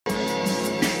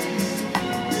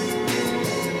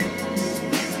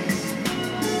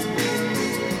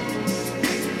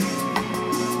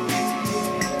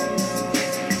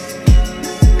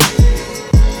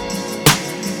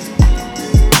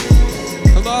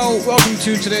Hello, welcome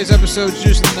to today's episode,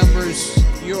 Juicing the Numbers,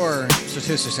 your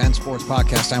statistics and sports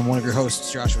podcast. I'm one of your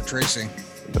hosts, Joshua Tracy.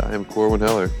 And I am Corwin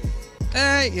Heller.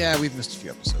 Yeah, we've missed a few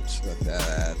episodes, but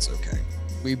that's okay.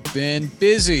 We've been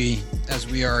busy as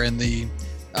we are in the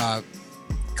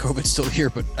COVID's still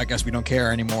here, but I guess we don't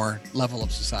care anymore level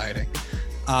of society.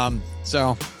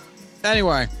 So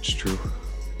anyway, It's true.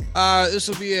 This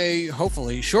will be a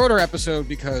hopefully shorter episode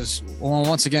because, well,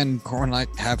 once again, Corwin and I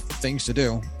have things to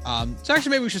do. So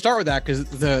actually, maybe we should start with that because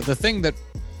the thing that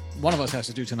one of us has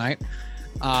to do tonight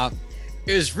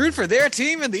is root for their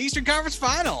team in the Eastern Conference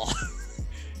Final,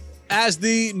 as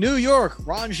the New York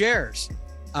Rangers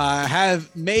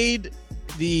have made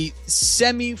the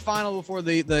semi-final before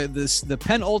the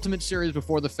penultimate series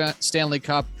before the Stanley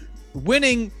Cup,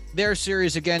 winning their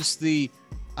series against the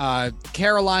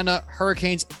Carolina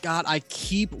Hurricanes. God, I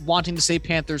keep wanting to say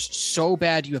Panthers so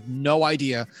bad. You have no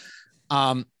idea.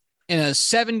 In a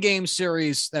 7-game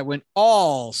series that went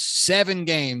all 7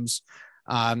 games.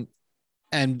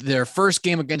 And their first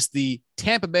game against the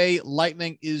Tampa Bay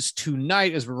Lightning is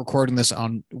tonight as we're recording this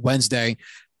on Wednesday,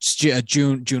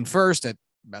 June 1st at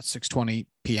about 6:20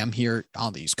 p.m. here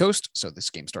on the East Coast. So this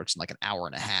game starts in like an hour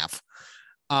and a half.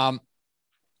 A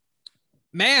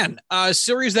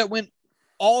series that went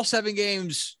all 7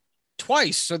 games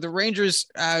twice. So the Rangers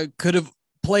could have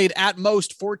played at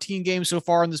most 14 games so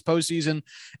far in this postseason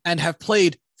and have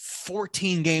played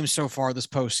 14 games so far this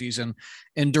postseason,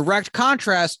 in direct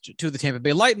contrast to the Tampa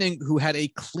Bay Lightning, who had a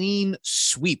clean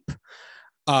sweep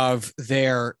of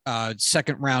their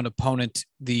second round opponent,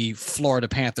 the Florida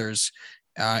Panthers,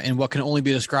 in what can only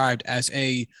be described as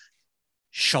a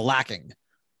shellacking.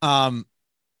 Corwin,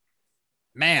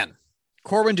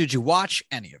 did you watch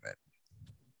any of it?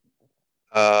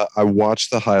 I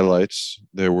watched the highlights.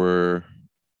 There were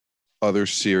other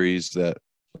series that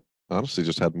honestly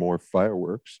just had more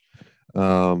fireworks.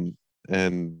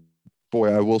 And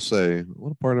boy, I will say, a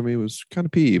little part of me was kind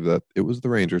of peeved that it was the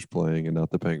Rangers playing and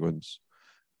not the Penguins.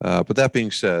 But that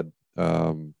being said,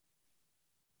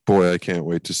 boy, I can't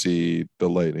wait to see the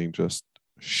Lightning just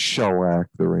shellac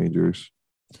the Rangers.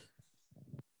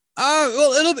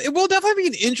 It will definitely be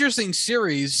an interesting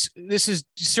series. This is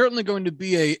certainly going to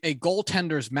be a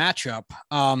goaltenders matchup.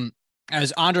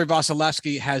 As Andrei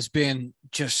Vasilevsky has been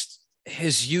just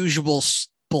his usual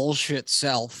bullshit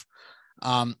self.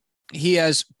 He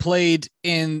has played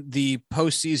in the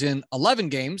postseason 11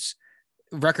 games,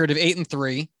 record of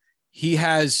 8-3. He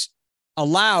has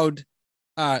allowed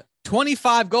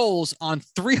 25 goals on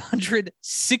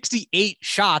 368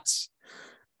 shots.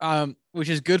 Which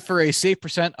is good for a save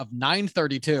percent of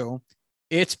 .932.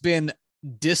 It's been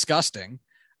disgusting.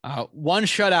 One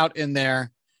shutout in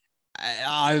there.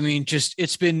 I mean, just,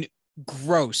 it's been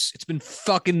gross. It's been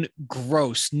fucking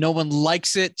gross. No one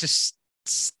likes it. Just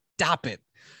stop it.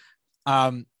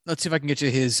 Let's see if I can get you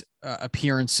his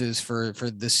appearances for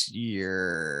this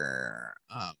year.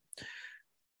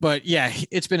 But yeah,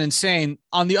 it's been insane.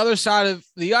 On the other side of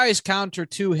the ice, counter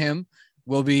to him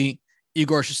will be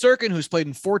Igor Shesterkin, who's played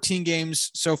in 14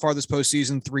 games so far this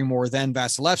postseason, 3 more than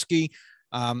Vasilevsky.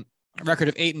 Record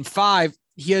of 8-5.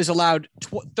 He has allowed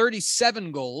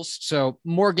 37 goals, so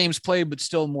more games played, but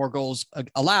still more goals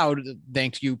allowed,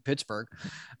 thanks you, Pittsburgh,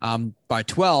 by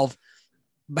 12.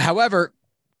 However,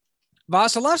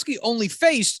 Vasilevsky only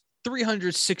faced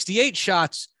 368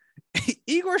 shots.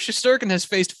 Igor Shesterkin has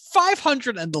faced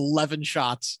 511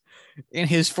 shots in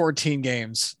his 14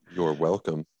 games. You're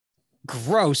welcome.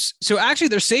 Gross. So actually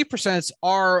their save percents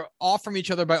are off from each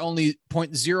other by only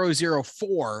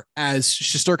 0.004, as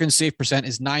Shesterkin's save percent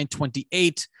is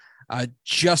 .928,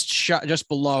 just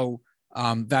below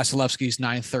Vasilevsky's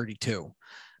 .932.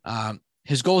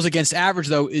 His goals against average,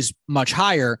 though, is much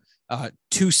higher,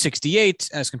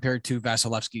 .268 as compared to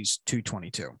Vasilevsky's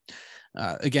 .222.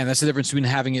 Again, that's the difference between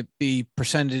having it be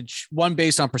percentage, one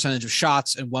based on percentage of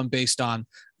shots and one based on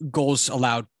goals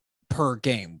allowed per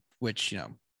game, which,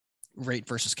 rate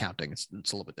versus counting. It's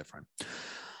a little bit different.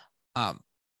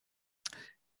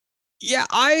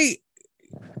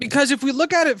 Because if we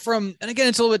look at it from, and again,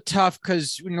 it's a little bit tough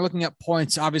because when you're looking at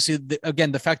points, obviously,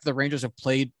 the fact that the Rangers have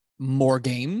played more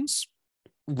games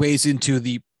weighs into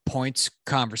the points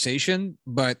conversation,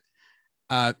 but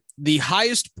the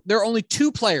highest, there are only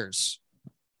 2 players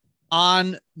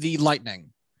on the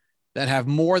Lightning that have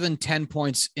more than 10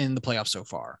 points in the playoffs so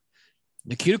far.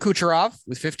 Nikita Kucherov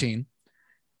with 15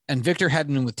 and Victor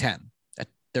Hedman with 10.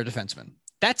 They're defensemen.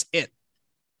 That's it.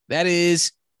 That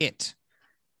is it.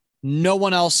 No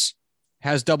one else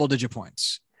has double-digit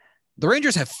points. The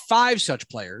Rangers have 5 such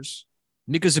players.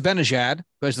 Mika Zibanejad,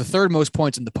 who has the 3rd most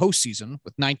points in the postseason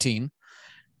with 19.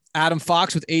 Adam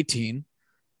Fox with 18.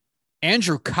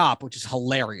 Andrew Kopp, which is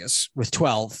hilarious, with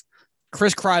 12.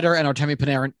 Chris Kreider and Artemi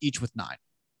Panarin each with 9.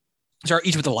 Sorry,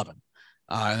 each with 11.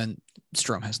 And then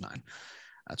Strome has 9.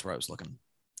 That's where I was looking.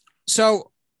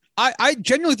 So I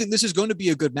genuinely think this is going to be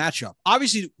a good matchup.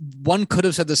 Obviously, one could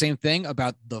have said the same thing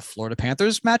about the Florida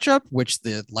Panthers matchup, which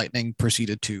the Lightning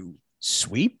proceeded to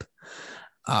sweep.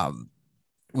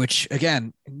 Which,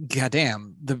 again,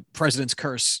 goddamn, the President's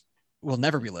curse will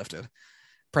never be lifted.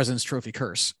 President's Trophy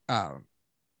curse.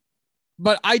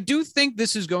 But I do think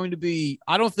this is going to be,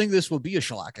 I don't think this will be a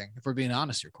shellacking, if we're being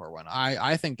honest here, Corwin.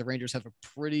 I think the Rangers have a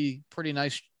pretty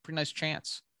nice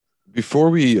chance.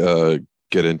 Before we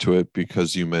get into it,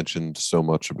 because you mentioned so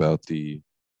much about the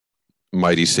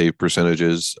mighty save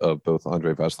percentages of both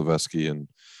Andrei Vasilevsky and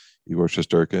Igor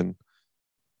Shesterkin,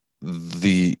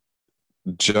 the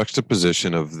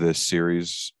juxtaposition of this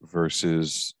series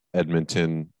versus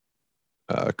Edmonton,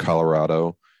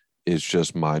 Colorado is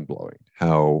just mind-blowing.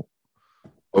 How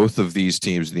both of these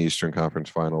teams in the Eastern Conference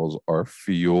Finals are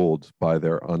fueled by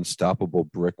their unstoppable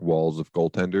brick walls of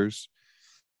goaltenders.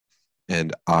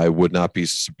 And I would not be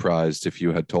surprised if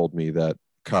you had told me that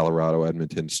Colorado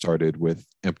Edmonton started with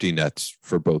empty nets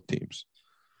for both teams.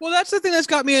 Well, that's the thing that's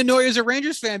got me annoyed as a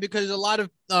Rangers fan, because a lot of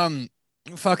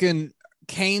fucking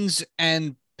Canes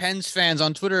and Pens fans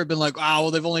on Twitter have been like, oh,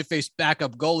 well, they've only faced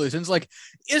backup goalies. And it's like,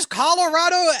 is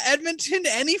Colorado Edmonton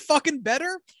any fucking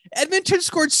better? Edmonton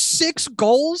scored 6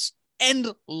 goals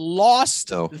and lost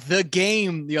the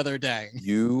game the other day.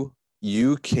 You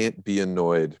can't be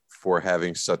annoyed for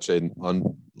having such a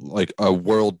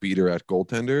world beater at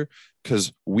goaltender,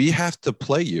 because we have to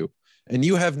play you and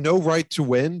you have no right to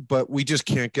win, but we just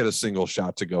can't get a single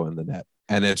shot to go in the net.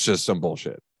 And it's just some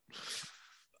bullshit.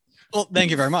 Well,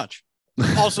 thank you very much.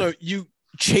 Also, you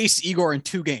chased Igor in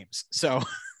 2 games. So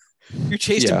you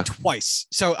chased him twice.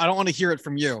 So I don't want to hear it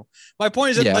from you. My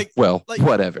point is that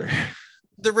whatever.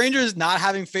 The Rangers not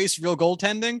having faced real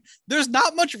goaltending, there's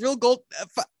not much real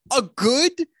a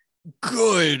good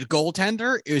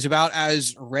goaltender is about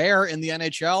as rare in the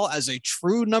NHL as a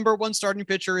true number 1 starting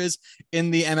pitcher is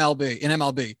in the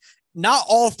MLB. Not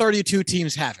all 32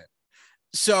 teams have it.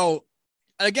 So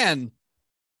again,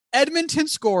 Edmonton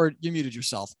scored, you muted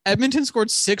yourself. Edmonton scored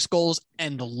 6 goals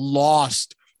and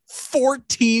lost.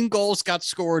 14 goals got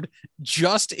scored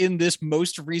just in this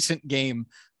most recent game,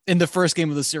 in the first game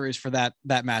of the series for that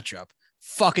matchup.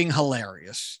 Fucking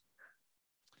hilarious.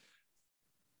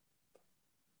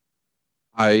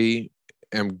 I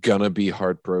am gonna be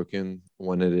heartbroken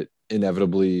when it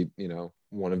inevitably,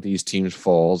 one of these teams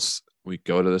falls. We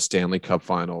go to the Stanley Cup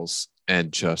Finals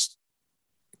and just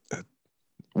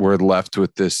we're left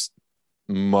with this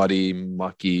muddy,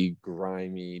 mucky,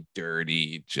 grimy,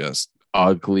 dirty, just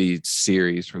ugly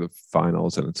series for the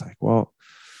finals. And it's like, well,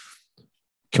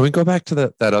 can we go back to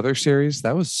that other series?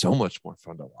 That was so much more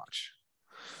fun to watch.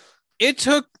 It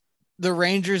took the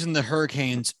Rangers and the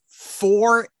Hurricanes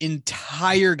 4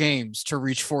 entire games to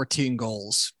reach 14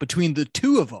 goals between the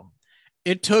 2 of them.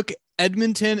 It took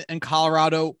Edmonton and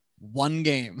Colorado 1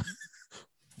 game,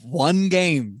 1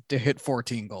 game to hit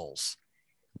 14 goals.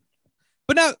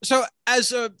 But now, so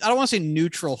as I don't want to say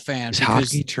neutral fan, is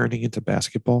hockey turning into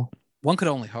basketball? One could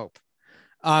only hope.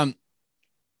 I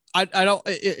don't,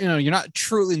 you're not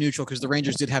truly neutral, because the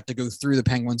Rangers did have to go through the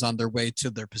Penguins on their way to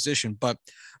their position. But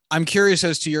I'm curious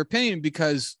as to your opinion,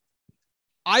 because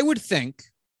I would think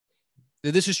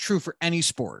that this is true for any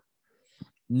sport.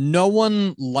 No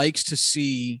one likes to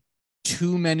see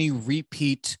too many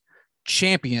repeat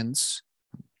champions,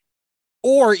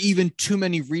 or even too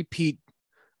many repeat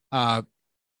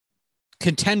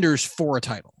contenders for a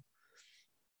title.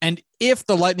 And if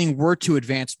the Lightning were to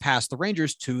advance past the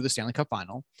Rangers to the Stanley Cup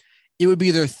Final, it would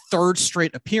be their 3rd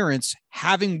straight appearance,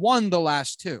 having won the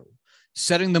last 2,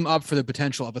 setting them up for the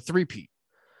potential of a 3-peat.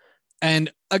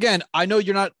 And again, I know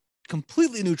you're not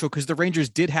completely neutral, because the Rangers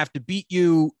did have to beat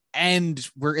you and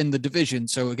we're in the division.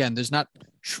 So again, there's not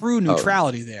true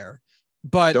neutrality there.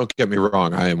 But don't get me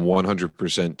wrong, I am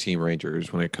 100% Team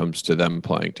Rangers when it comes to them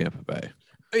playing Tampa Bay.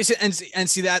 And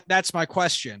see that's my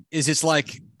question. Is it's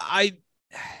like I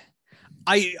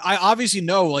obviously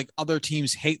know, like, other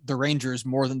teams hate the Rangers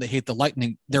more than they hate the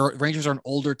Lightning. Their Rangers are an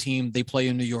older team. They play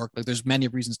in New York. Like, there's many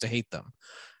reasons to hate them.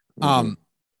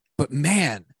 But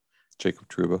man, Jacob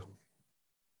Trouba,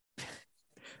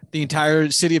 the entire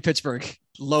city of Pittsburgh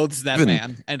loathes that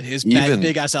man and his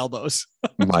big ass elbows.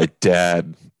 My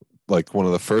dad, like, one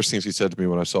of the first things he said to me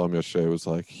when I saw him yesterday was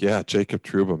like, yeah, Jacob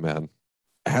Trouba, man,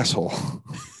 asshole.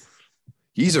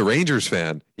 He's a Rangers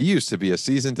fan. He used to be a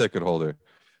season ticket holder.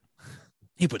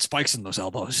 He put spikes in those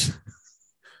elbows.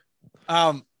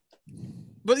 But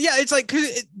yeah, it's like,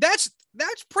 'cause that's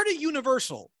pretty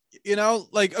universal. You know,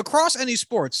 like across any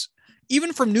sports,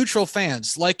 even from neutral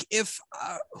fans, like if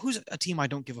who's a team I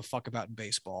don't give a fuck about in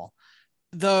baseball,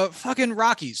 the fucking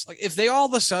Rockies. Like if they all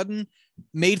of a sudden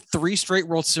made 3 straight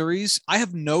World Series, I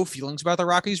have no feelings about the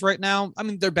Rockies right now. I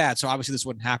mean, they're bad, so obviously this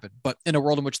wouldn't happen. But in a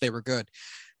world in which they were good,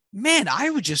 man, I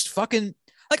would just fucking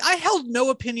like. I held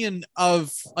no opinion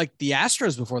of like the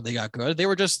Astros before they got good. They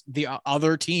were just the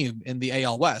other team in the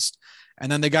AL West, and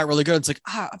then they got really good. It's like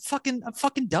I'm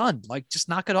fucking done. Like just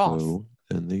knock it off. Oh,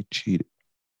 and they cheated.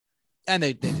 And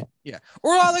they did, yeah.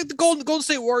 Or like the Golden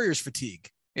State Warriors fatigue.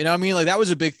 You know what I mean? Like that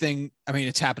was a big thing. I mean,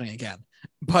 it's happening again,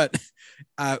 but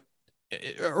or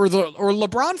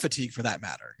LeBron fatigue for that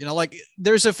matter. You know, like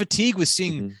there's a fatigue with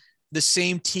seeing the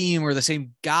same team or the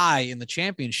same guy in the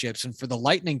championships, and for the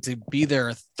Lightning to be there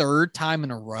a 3rd time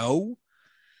in a row.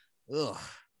 Ugh.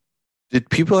 Did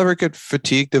people ever get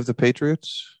fatigued of the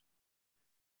Patriots?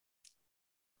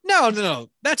 No.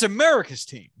 That's America's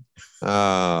team.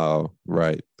 Oh,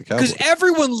 right. Because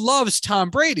everyone loves Tom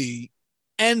Brady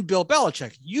and Bill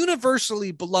Belichick,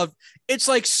 universally beloved. It's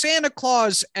like Santa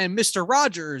Claus and Mr.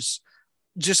 Rogers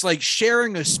just like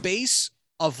sharing a space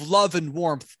of love and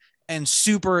warmth and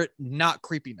super not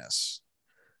creepiness.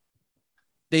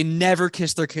 They never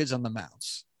kiss their kids on the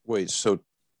mouths. So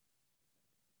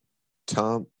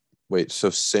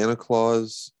Santa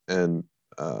Claus and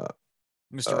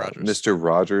Mr.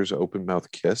 Rogers open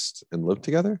mouth kissed and lived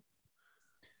together?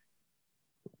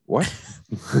 What?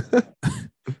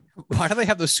 Why do they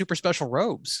have those super special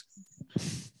robes?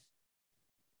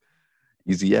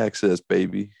 Easy access,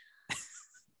 baby.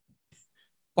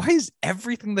 Why does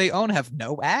everything they own have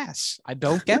no ass? I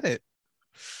don't get it.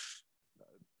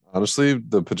 Honestly,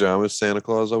 the pajamas Santa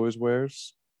Claus always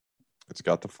wears, it's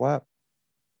got the flap.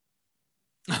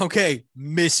 Okay,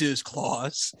 Mrs.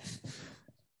 Claus.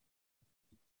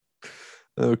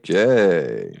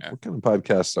 Okay. Yeah. What kind of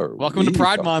podcasts are Welcome to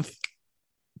Pride Month.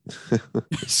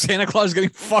 Santa Claus getting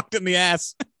fucked in the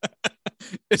ass.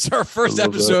 It's our first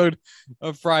episode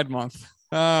of Pride Month.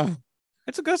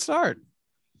 It's a good start.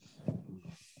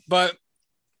 But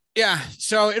yeah,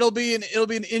 so it'll be an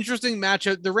interesting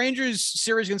matchup. The Rangers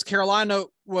series against Carolina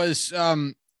was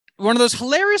one of those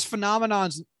hilarious phenomena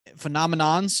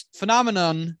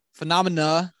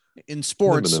in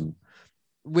sports,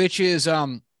 which is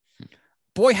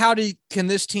boy, howdy, can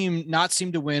this team not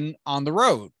seem to win on the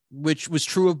road, which was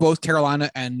true of both Carolina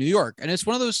and New York. And it's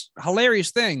one of those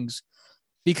hilarious things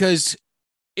because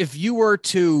if you were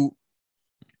to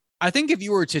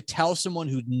tell someone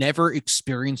who'd never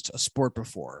experienced a sport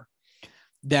before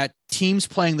that teams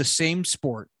playing the same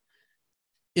sport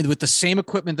with the same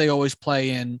equipment they always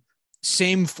play in,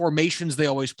 same formations they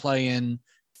always play in,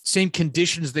 same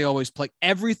conditions they always play,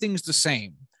 everything's the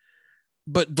same,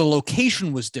 but the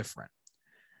location was different.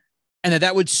 And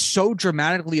that would so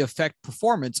dramatically affect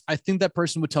performance, I think that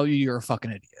person would tell you you're a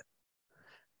fucking idiot.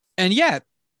 And yet,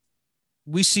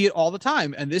 we see it all the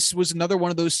time. And this was another one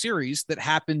of those series that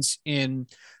happens in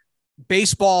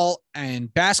baseball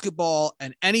and basketball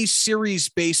and any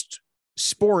series-based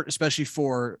sport, especially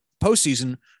for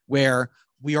postseason, where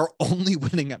we are only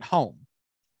winning at home.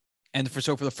 And for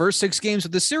the first 6 games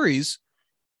of this series,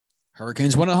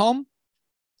 Hurricanes won at home,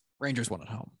 Rangers won at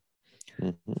home.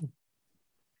 Mm-hmm.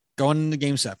 Going into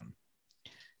game 7.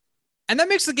 And that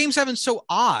makes the game 7 so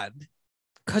odd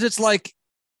because it's like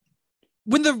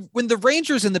when the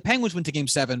Rangers and the Penguins went to game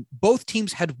 7, both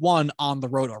teams had won on the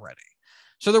road already.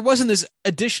 So there wasn't this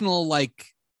additional,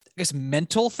 like, I guess,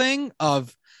 mental thing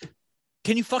of,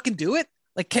 can you fucking do it?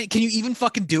 Like, can you even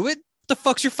fucking do it? What the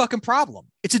fuck's your fucking problem?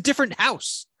 It's a different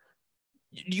house.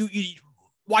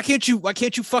 Why can't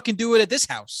you fucking do it at this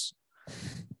house?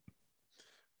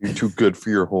 You're too good for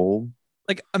your home.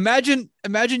 Like, imagine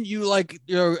you, like,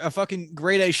 you're a fucking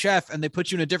grade A chef and they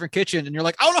put you in a different kitchen and you're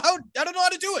like, I don't know how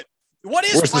to do it.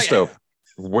 Where's the stove?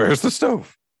 Where's the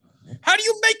stove? How do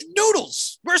you make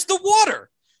noodles? Where's the water?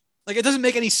 Like, it doesn't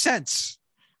make any sense,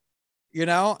 you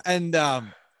know? And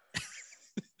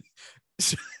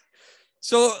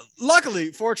so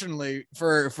luckily, fortunately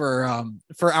for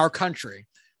our country,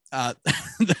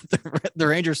 the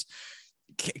Rangers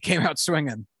came out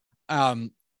swinging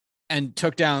and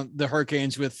took down the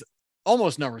Hurricanes with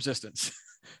almost no resistance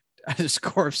at a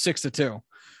score of 6-2.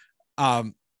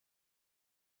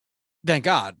 Thank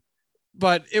God.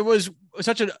 But it was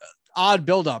such an odd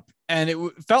buildup, and it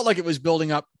felt like it was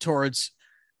building up towards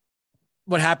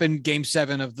what happened game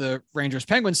 7 of the Rangers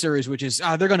Penguins series, which is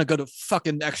they're going to go to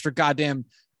fucking extra goddamn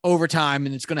overtime,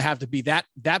 and it's going to have to be that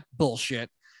bullshit,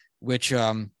 which,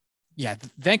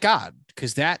 thank God,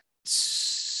 because that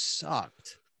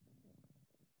sucked.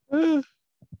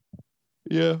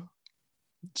 Yeah.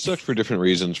 Sucked for different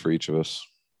reasons for each of us.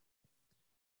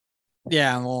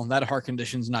 Yeah, well, that heart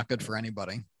condition's not good for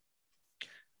anybody.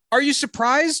 Are you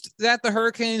surprised that the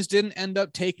Hurricanes didn't end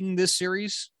up taking this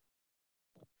series?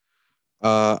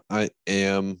 I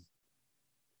am,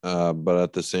 but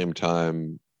at the same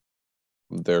time,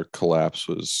 their collapse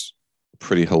was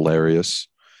pretty hilarious.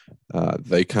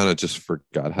 They kind of just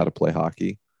forgot how to play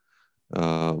hockey.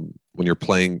 When you're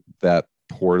playing that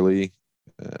poorly,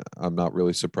 I'm not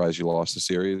really surprised you lost the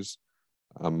series.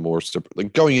 I'm more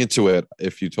like going into it.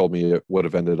 If you told me it would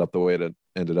have ended up the way it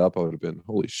ended up, I would have been,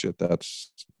 holy shit,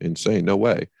 that's insane. No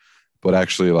way. But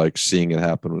actually, like seeing it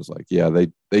happen was like, yeah,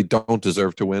 they don't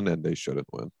deserve to win and they shouldn't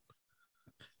win.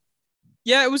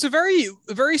 Yeah, it was a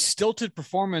very stilted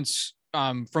performance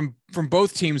from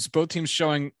both teams. Both teams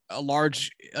showing a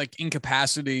large like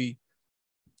incapacity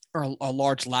or a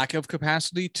large lack of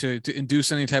capacity to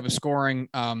induce any type of scoring.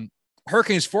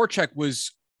 Hurricanes forecheck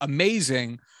was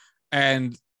amazing,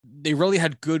 and they really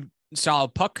had good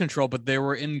solid puck control, but they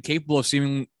were incapable of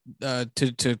seeming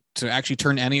to actually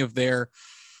turn any of their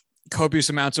copious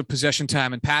amounts of possession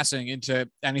time and passing into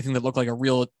anything that looked like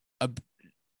a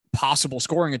possible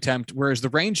scoring attempt. Whereas the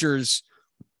Rangers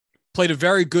played a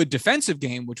very good defensive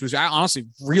game, which was honestly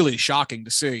really shocking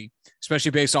to see,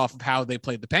 especially based off of how they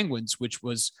played the Penguins, which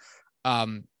was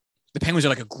the Penguins did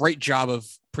like a great job of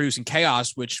producing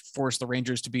chaos, which forced the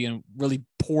Rangers to be in really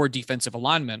poor defensive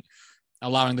alignment,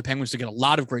 allowing the Penguins to get a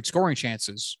lot of great scoring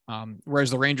chances.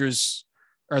 Whereas the Rangers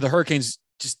or the Hurricanes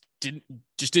just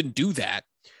didn't do that.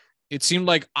 It seemed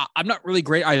like I'm not really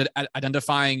great at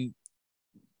identifying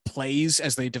plays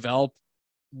as they develop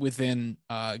within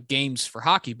games for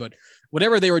hockey, but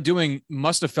whatever they were doing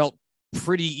must have felt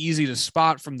pretty easy to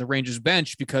spot from the Rangers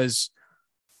bench, because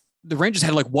the Rangers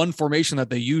had like one formation that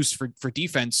they used for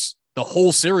defense the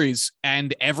whole series,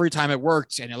 and every time it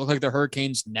worked, and it looked like the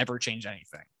Hurricanes never changed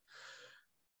anything.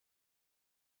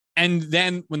 And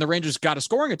then when the Rangers got a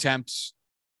scoring attempt,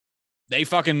 they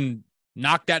fucking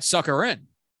knocked that sucker in.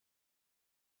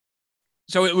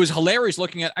 So it was hilarious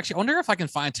looking at. Actually, I wonder if I can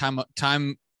find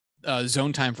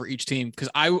zone time for each team, because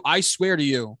I swear to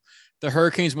you, the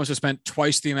Hurricanes must have spent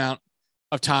twice the amount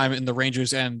of time in the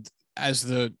Rangers end as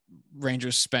the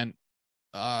Rangers spent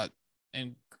on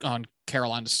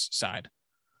Carolina's side.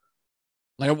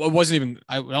 Like it wasn't even.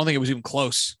 I don't think it was even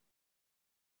close.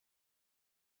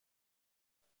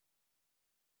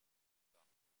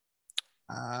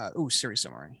 Series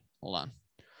summary. Hold on.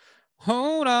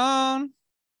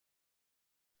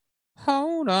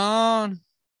 Hold on.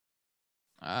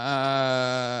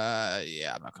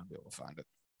 Yeah, I'm not gonna be able to find it.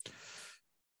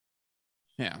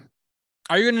 Yeah.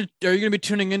 Are you gonna be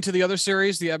tuning into the other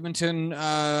series, the Edmonton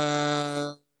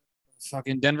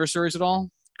fucking Denver series at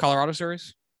all? Colorado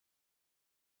series?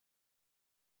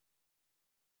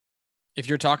 If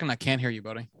you're talking, I can't hear you,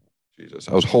 buddy. Jesus,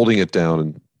 I was holding it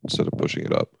down instead of pushing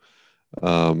it up.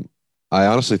 I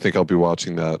honestly think I'll be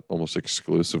watching that almost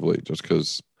exclusively, just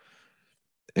because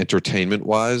entertainment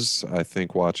wise, I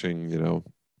think watching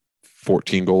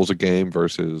 14 goals a game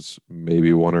versus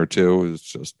maybe one or two is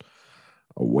just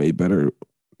a way better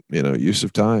use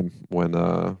of time. When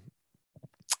I'm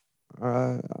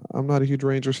not a huge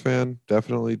Rangers fan,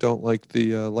 definitely don't like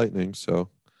the Lightning, so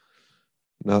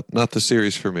not the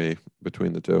series for me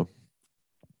between the two.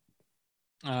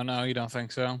 Oh no, you don't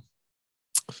think so?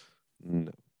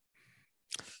 No.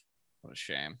 What a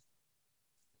shame.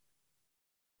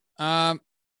 That's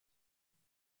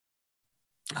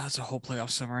a whole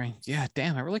playoff summary. Yeah,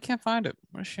 damn, I really can't find it.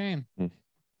 What a shame.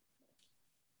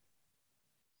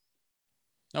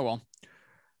 Oh well.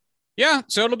 Yeah,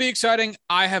 so it'll be exciting.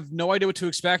 I have no idea what to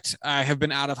expect. I have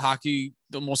been out of hockey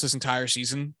almost this entire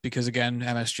season because, again,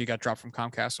 MSG got dropped from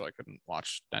Comcast, so I couldn't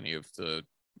watch any of the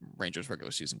Rangers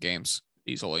regular season games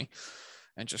easily,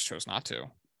 and just chose not to.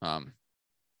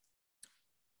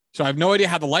 So I have no idea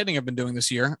how the Lightning have been doing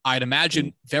this year. I'd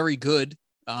imagine very good,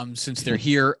 since they're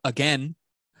here again.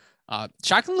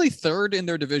 Shockingly third in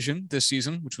their division this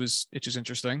season, which is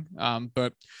interesting.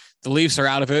 But the Leafs are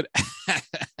out of it,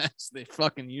 as they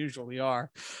fucking usually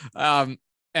are.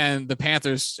 And the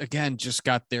Panthers again just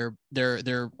got their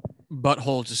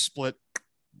butthole just split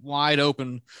wide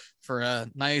open for a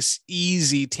nice,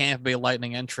 easy Tampa Bay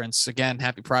Lightning entrance. Again,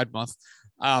 happy Pride Month.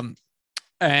 I'm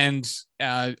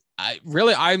so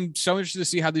interested to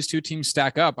see how these two teams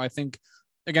stack up. I think,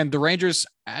 again, the Rangers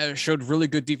showed really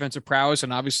good defensive prowess,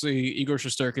 and obviously Igor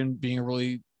Shesterkin being a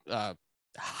really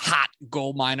hot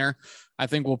goal miner, I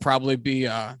think will probably be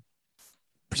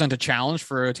present a challenge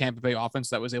for a Tampa Bay offense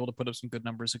that was able to put up some good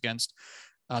numbers against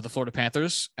the Florida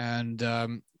Panthers. And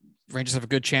Rangers have a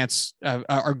good chance,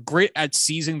 are great at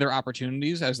seizing their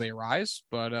opportunities as they arise.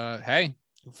 But hey,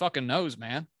 who fucking knows,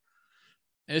 man?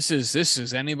 This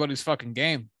is anybody's fucking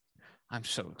game. I'm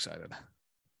so excited.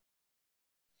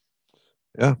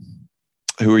 Yeah.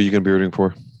 Who are you going to be rooting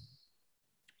for?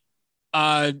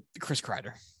 Chris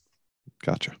Kreider.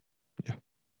 Gotcha.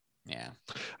 Yeah.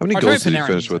 How many goals did he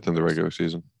finish with in the regular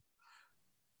season?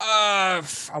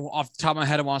 Off the top of my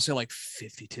head, I want to say like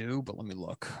 52, but let me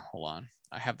look. Hold on.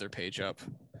 I have their page up.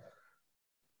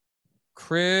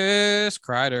 Chris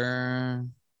Kreider.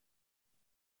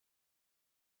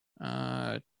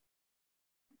 Am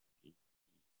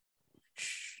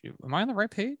I on the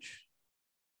right page?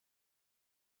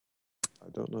 I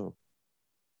don't know.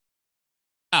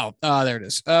 Oh, there it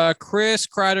is. Chris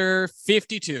Kreider,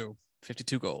 52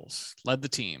 goals. Led the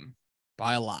team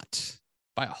by a lot,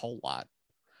 by a whole lot.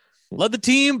 Led the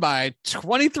team by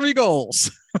 23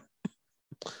 goals.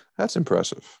 That's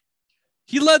impressive.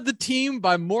 He led the team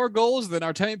by more goals than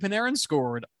Artemi Panarin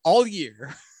scored all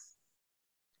year.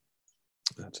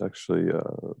 That's actually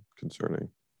concerning.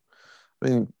 I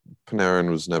mean, Panarin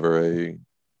was never a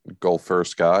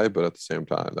goal-first guy, but at the same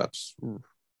time, that's...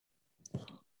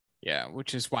 Yeah,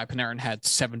 which is why Panarin had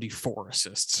 74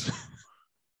 assists.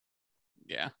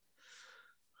 Yeah.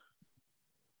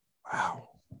 Wow.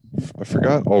 I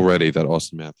forgot already that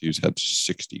Austin Matthews had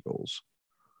 60 goals.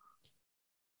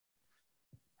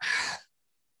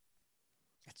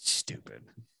 It's stupid.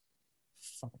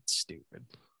 Fucking stupid.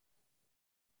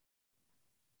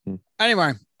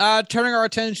 Anyway, turning our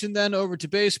attention then over to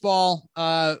baseball.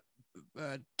 Tommy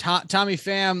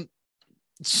Pham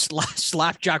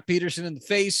slapped Jock Peterson in the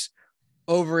face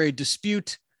over a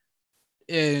dispute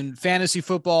in fantasy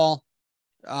football.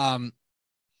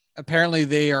 Apparently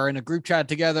they are in a group chat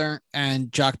together,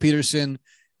 and Jock Peterson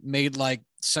made like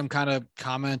some kind of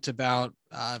comment about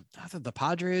either the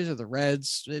Padres or the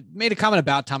Reds. It made a comment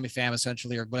about Tommy Pham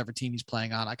essentially, or whatever team he's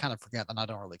playing on. I kind of forget, and I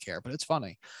don't really care, but it's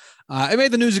funny. It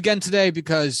made the news again today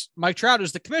because Mike Trout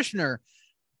is the commissioner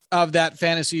of that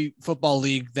fantasy football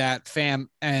league that Pham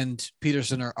and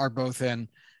Peterson are both in.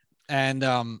 And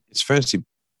it's fantasy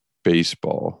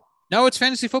baseball. No, it's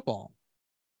fantasy football.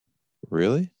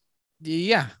 Really?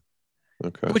 Yeah.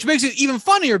 Okay. Which makes it even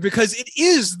funnier because it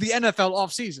is the NFL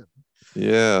offseason.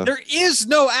 Yeah. There is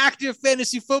no active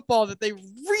fantasy football that they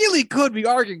really could be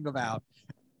arguing about.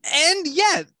 And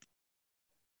yet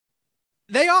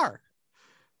they are.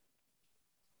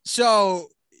 So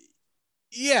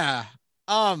yeah.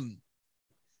 Man,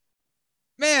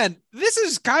 this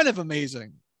is kind of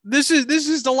amazing. This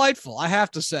is delightful, I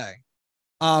have to say.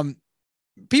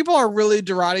 People are really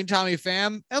deriding Tommy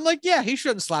Pham, and like, yeah, he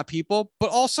shouldn't slap people,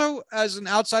 but also as an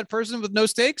outside person with no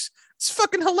stakes, it's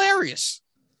fucking hilarious.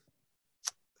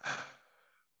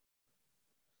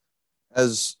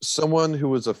 As someone who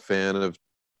was a fan of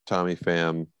Tommy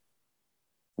Pham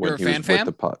when he was with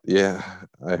the pot, yeah,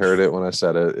 I heard it when I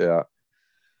said it. Yeah,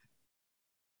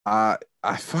 I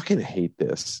fucking hate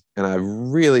this, and I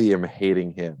really am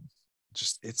hating him.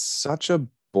 Just it's such a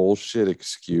bullshit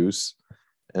excuse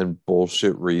and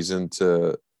bullshit reason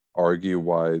to argue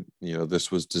why, you know,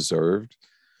 this was deserved.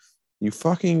 You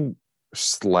fucking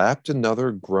slapped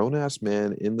another grown-ass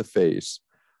man in the face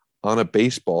on a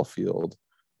baseball field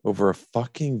over a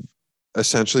fucking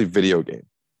essentially video game.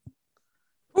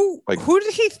 Who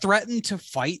did he threaten to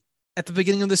fight at the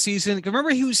beginning of the season?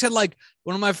 Remember he said like,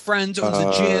 one of my friends owns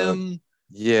a gym.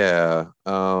 Yeah.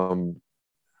 Oh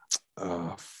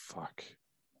fuck.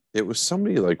 It was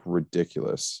somebody like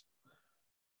ridiculous.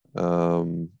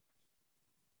 I'm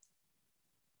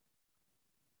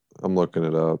looking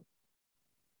it up.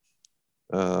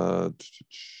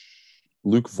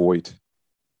 Luke Voigt.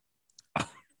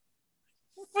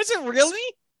 Was it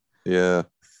really? Yeah.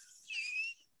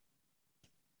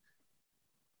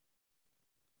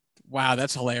 Wow,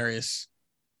 that's hilarious.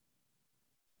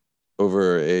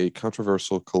 Over a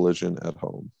controversial collision at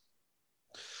home.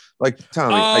 Like,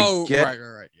 Tommy, I get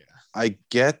right. Yeah. I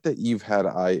get that you've had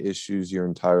eye issues your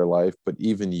entire life, but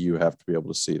even you have to be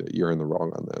able to see that you're in the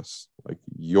wrong on this. Like,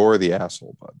 you're the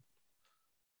asshole, bud.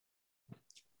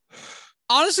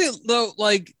 Honestly, though,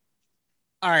 like,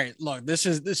 all right, look, this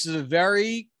is a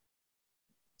very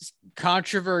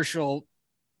controversial,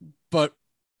 but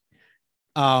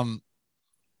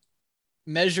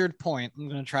measured point I'm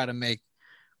going to try to make,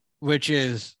 which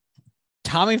is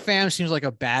Tommy Pham seems like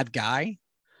a bad guy,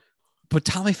 but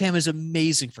Tommy Pham is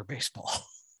amazing for baseball.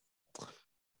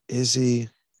 Is he?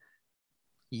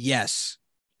 Yes.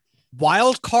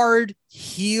 Wild card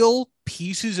heel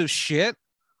pieces of shit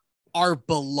are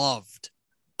beloved.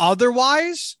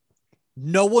 Otherwise,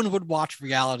 no one would watch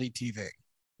reality TV.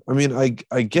 I mean,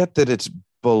 I get that it's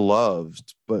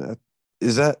beloved, but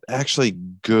is that actually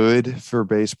good for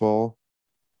baseball?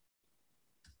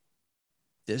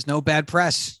 There's no bad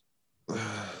press.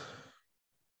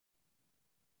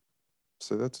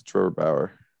 So that's a Trevor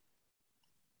Bauer.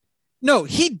 No,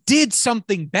 he did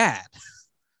something bad.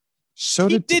 So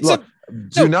He did did look. some.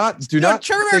 Do No, not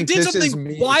Trevor Bauer think did this is something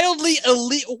me. wildly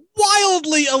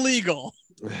illegal.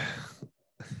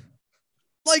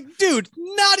 Like, dude,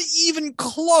 not even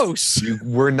close. You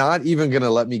were not even going to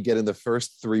let me get in the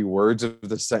first 3 words of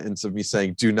the sentence of me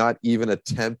saying, do not even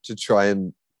attempt to try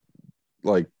and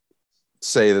like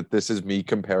say that this is me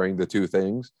comparing the two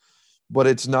things. But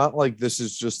it's not like this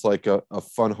is just like a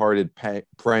fun-hearted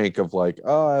prank of like,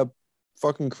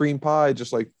 fucking cream pie,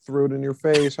 just like threw it in your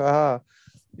face. Haha.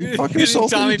 You fucking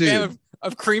insulted Tommy the dude. Pham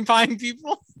of cream pieing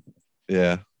people.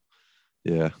 Yeah.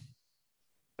 I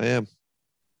am.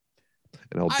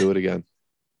 And I'll do it again.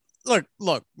 Look.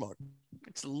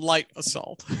 It's light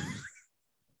assault.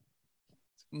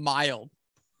 Mild.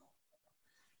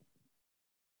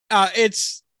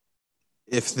 It's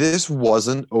If this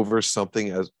wasn't over something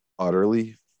as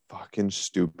utterly fucking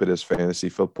stupid as fantasy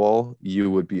football,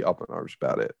 you would be up in arms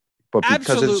about it. But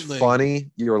because it's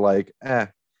funny, you're like,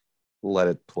 let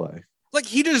it play. Like,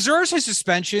 he deserves his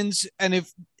suspensions, and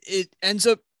if it ends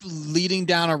up leading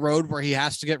down a road where he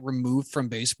has to get removed from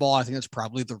baseball, I think that's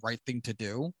probably the right thing to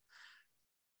do.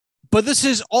 But this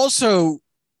is also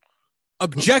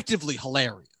objectively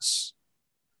hilarious.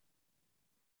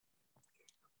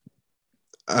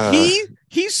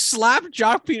 He slapped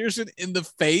Joc Pederson in the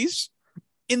face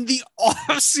in the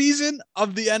off season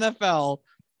of the NFL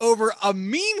over a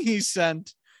meme he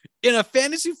sent in a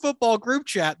fantasy football group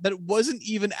chat that wasn't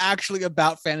even actually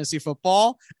about fantasy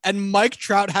football, and Mike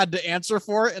Trout had to answer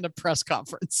for it in a press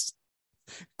conference.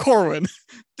 Corwin,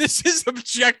 this is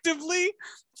objectively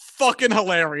fucking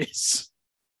hilarious.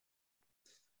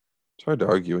 It's hard to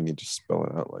argue when you just spell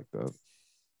it out like that.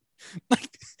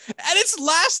 And it's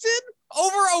lasted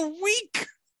over a week.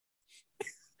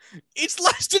 It's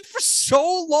lasted for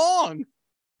so long.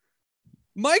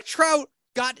 Mike Trout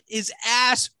got his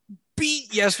ass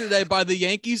beat yesterday by the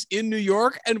Yankees in New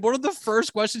York, and one of the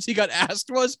first questions he got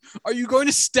asked was, are you going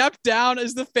to step down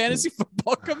as the fantasy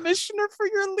football commissioner for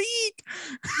your league?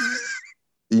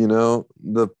 You know,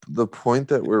 the point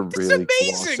that we're really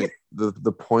glossing,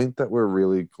 the point that we're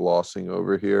really glossing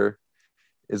over here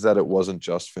is that it wasn't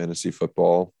just fantasy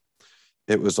football.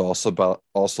 It was also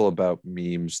about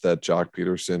memes that Joc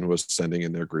Pederson was sending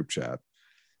in their group chat.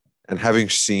 And having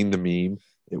seen the meme,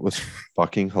 it was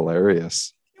fucking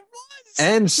hilarious. It was.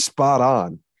 And spot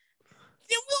on.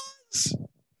 It was.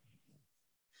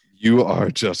 You are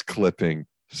just clipping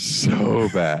so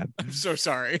bad. I'm so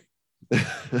sorry.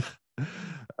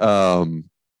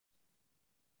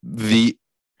 The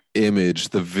image,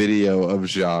 the video of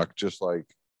Joc just like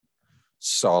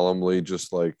solemnly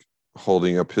just like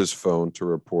holding up his phone to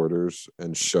reporters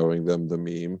and showing them the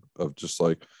meme of just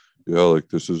like, yeah, like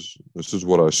this is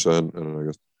what I sent, and I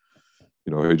guess,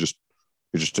 you know, he just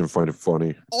didn't find it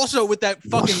funny. Also, with that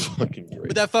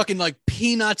fucking like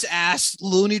Peanuts ass,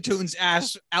 Looney Tunes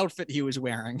ass outfit he was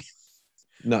wearing.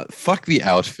 No, fuck the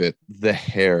outfit, the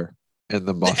hair and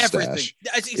the mustache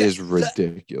is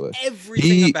ridiculous.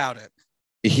 Everything about it.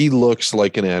 He looks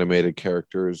like an animated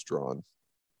character is drawn.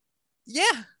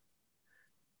 Yeah.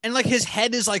 And like his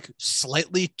head is like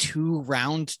slightly too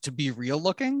round to be real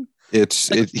looking.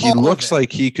 He looks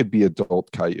like he could be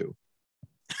adult Caillou.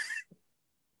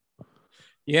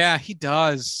 Yeah, he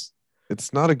does.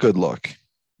 It's not a good look.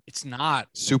 It's not.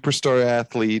 Superstar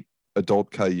athlete,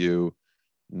 adult Caillou,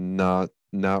 not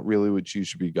really what you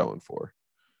should be going for.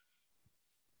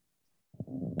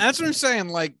 That's what I'm saying.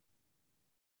 Like,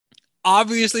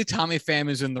 obviously, Tommy Pham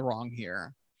is in the wrong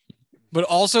here, but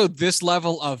also this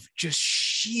level of just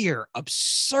sheer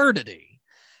absurdity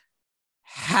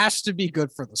has to be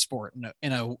good for the sport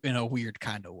in a weird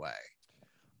kind of way.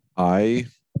 I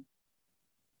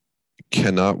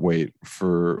cannot wait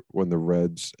for when the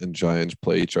Reds and Giants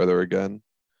play each other again,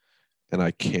 and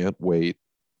I can't wait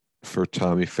for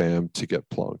Tommy Pham to get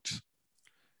plunked.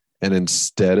 And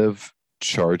instead of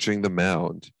charging the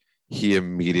mound, he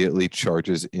immediately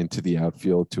charges into the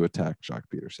outfield to attack Joc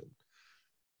Pederson.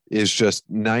 Is just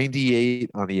 98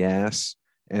 on the ass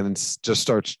and just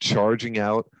starts charging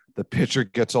out. The pitcher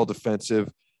gets all defensive.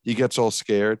 He gets all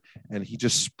scared, and he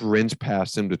just sprints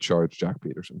past him to charge Joc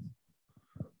Pederson.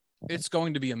 It's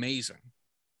going to be amazing.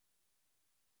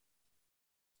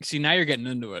 See, now you're getting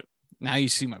into it. Now you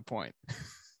see my point.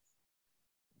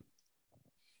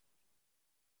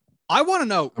 I want to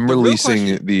know. I'm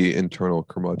releasing the internal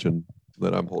curmudgeon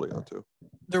that I'm holding on to.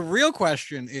 The real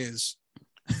question is,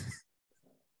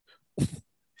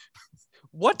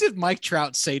 what did Mike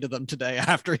Trout say to them today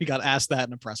after he got asked that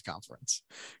in a press conference?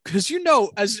 Because,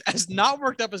 as not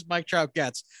worked up as Mike Trout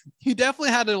gets, he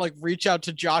definitely had to like reach out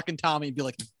to Jock and Tommy and be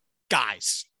like,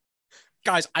 guys,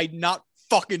 I'm not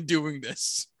fucking doing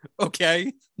this.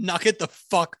 Okay. Knock it the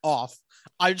fuck off.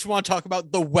 I just want to talk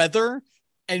about the weather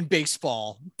and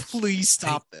baseball. Please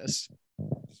stop this.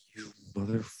 You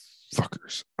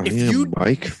motherfuckers. I am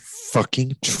Mike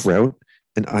fucking Trout,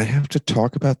 and I have to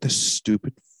talk about this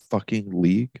stupid fucking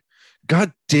league.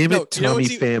 God damn it, Tommy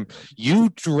Pham. You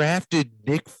drafted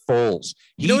Nick Foles.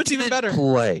 It's even better.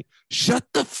 Play. Shut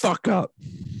the fuck up.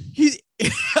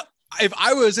 If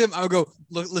I was him, I would go,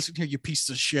 look, listen here, you piece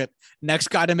of shit. Next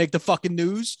guy to make the fucking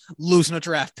news, losing a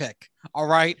draft pick. All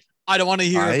right? I don't want to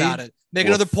hear about it. Make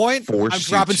another point. I'm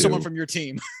dropping someone from your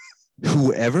team.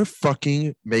 Whoever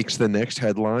fucking makes the next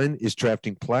headline is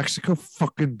drafting Plaxico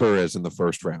fucking Burress in the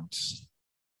first round.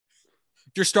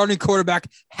 Your starting quarterback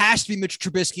has to be Mitch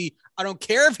Trubisky. I don't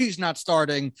care if he's not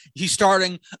starting. He's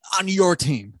starting on your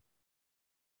team.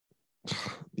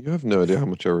 You have no idea how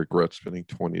much I regret spending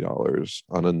 $20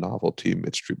 on a novelty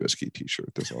Mitch Trubisky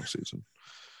t-shirt this offseason.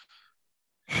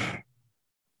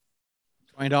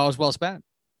 $20 well spent.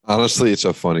 Honestly, it's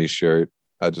a funny shirt.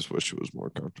 I just wish it was more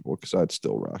comfortable because I'd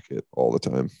still rock it all the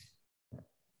time.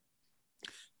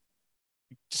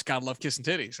 Just gotta love kissing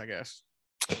titties, I guess.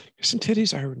 Kissing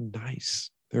titties are nice.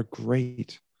 They're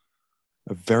great.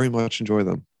 I very much enjoy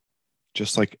them.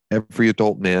 Just like every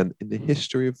adult man in the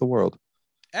history of the world.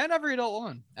 And every adult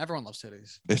woman. Everyone loves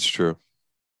titties. It's true.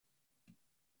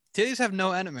 Titties have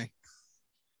no enemy.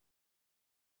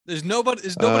 There's nobody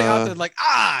out there like,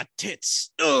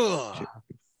 tits. Ugh.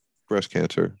 Breast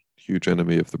cancer, huge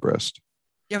enemy of the breast.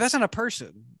 Yeah, that's not a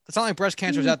person. It's not like breast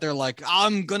cancer's out there like,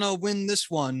 I'm gonna win this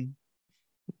one.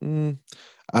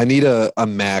 I need a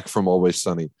Mac from Always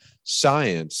Sunny.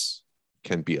 Science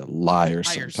can be a liar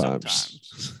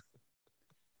sometimes.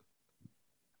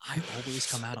 I always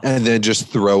come out and then just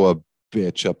throw a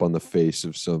bitch up on the face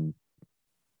of some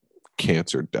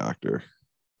cancer doctor.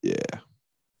 Yeah.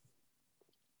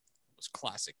 Those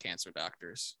classic cancer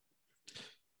doctors.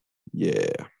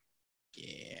 Yeah.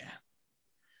 Yeah.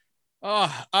 All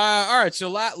right. So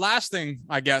last thing,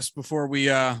 I guess, before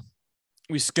we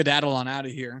skedaddle on out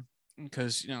of here,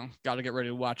 because got to get ready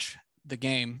to watch the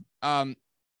game.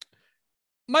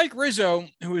 Mike Rizzo,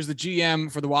 who is the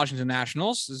GM for the Washington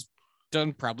Nationals, has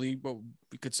done probably what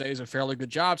we could say is a fairly good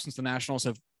job since the Nationals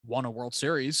have won a World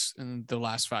Series in the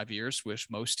last 5 years, which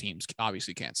most teams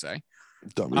obviously can't say.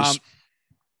 Dummies.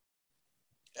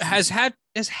 Has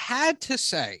had to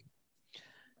say,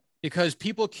 because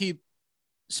people keep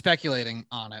speculating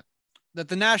on it, that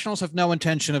the Nationals have no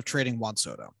intention of trading Juan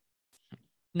Soto.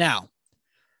 Now,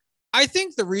 I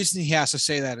think the reason he has to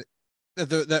say that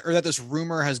this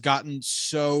rumor has gotten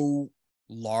so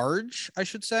large, I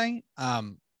should say,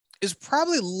 is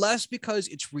probably less because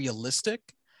it's realistic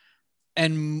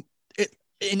and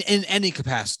in any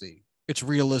capacity, it's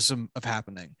realism of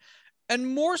happening, and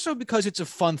more so because it's a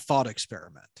fun thought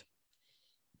experiment.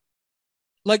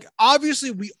 Like,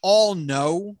 obviously, we all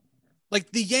know,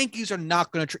 like, the Yankees are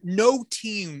not going to, no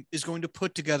team is going to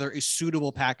put together a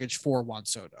suitable package for Juan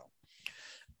Soto.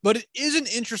 But it is an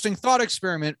interesting thought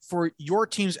experiment for your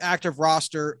team's active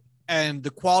roster and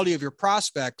the quality of your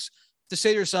prospects to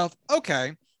say to yourself,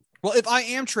 okay, well, if I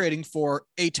am trading for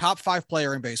a top 5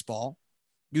 player in baseball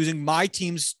using my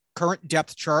team's current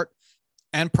depth chart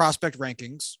and prospect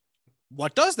rankings,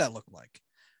 what does that look like?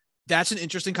 That's an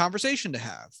interesting conversation to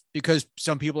have, because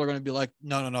some people are going to be like,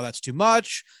 no, that's too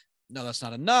much. No, that's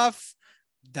not enough.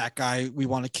 That guy we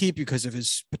want to keep because of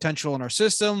his potential in our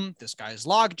system. This guy is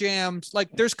log jammed. Like,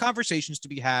 there's conversations to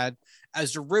be had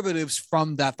as derivatives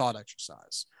from that thought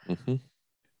exercise. Mm-hmm.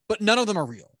 But none of them are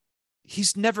real.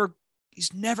 He's never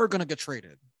going to get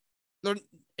traded. They're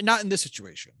not in this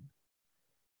situation.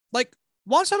 Like,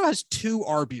 Juan Soto has 2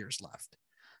 RBers left.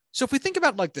 So if we think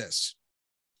about it like this,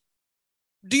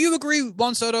 do you agree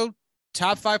Juan Soto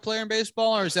top 5 player in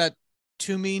baseball, or is that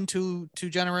too mean, too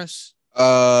generous?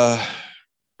 I'm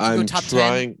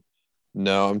trying. 10?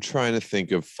 No, I'm trying to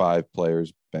think of 5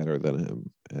 players better than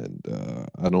him, and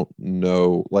I don't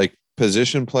know, like,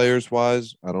 position players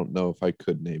wise. I don't know if I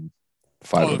could name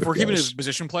 5. Oh, if we're keeping it as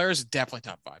position players, definitely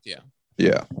top 5. Yeah.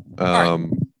 Yeah. Right.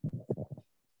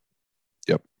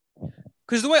 Yep.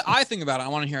 Because the way I think about it, I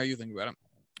want to hear how you think about it.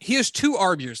 He has 2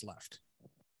 RBers left,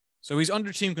 so he's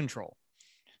under team control.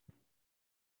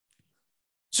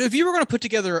 So if you were going to put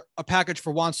together a package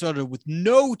for Juan Soto with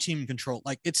no team control,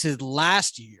 like it's his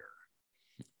last year,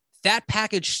 that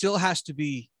package still has to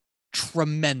be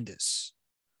tremendous.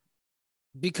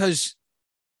 because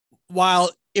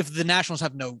while if the Nationals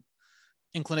have no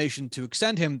inclination to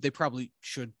extend him, they probably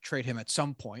should trade him at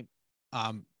some point.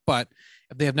 But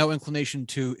if they have no inclination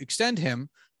to extend him,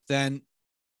 then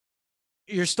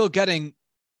you're still getting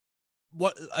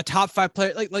what a top 5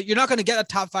 player, like you're not going to get a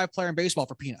top 5 player in baseball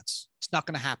for peanuts. It's not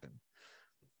going to happen.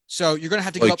 So you're going to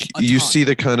have to give up a you ton. See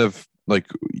the kind of like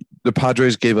the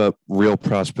Padres gave up real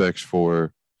prospects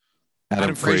for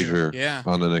Adam Frazier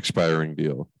on an expiring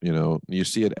deal. You know, you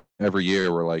see it every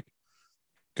year where like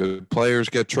good players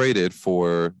get traded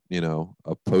for, you know,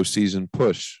 a postseason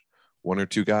push, 1 or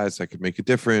 2 guys that could make a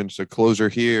difference, a closer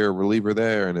here, a reliever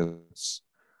there. And it's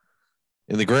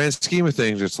in the grand scheme of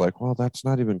things, it's like, well, that's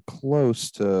not even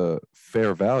close to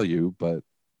fair value, but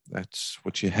that's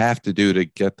what you have to do to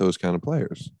get those kind of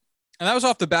players. And that was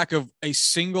off the back of a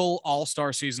single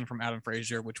all-star season from Adam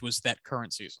Frazier, which was that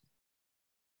current season.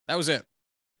 That was it.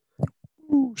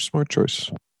 Ooh, smart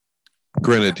choice.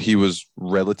 Granted, he was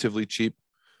relatively cheap,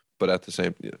 but at the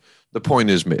same, the point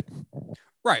is made.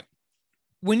 Right.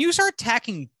 When you start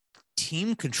tacking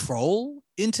team control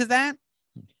into that,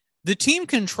 the team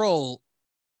control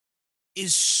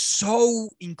is so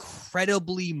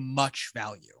incredibly much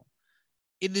value.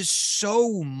 It is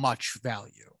so much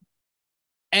value.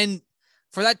 And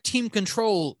for that team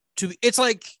control to, it's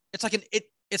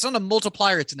not a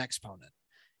multiplier, it's an exponent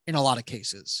in a lot of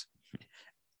cases.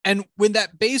 And when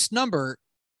that base number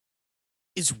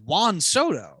is Juan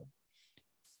Soto,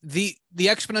 the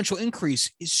exponential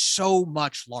increase is so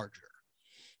much larger.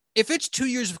 If it's 2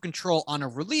 years of control on a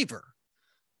reliever,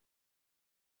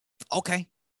 okay.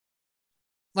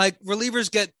 Like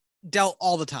relievers get dealt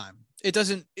all the time.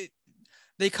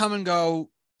 They come and go,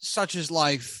 such as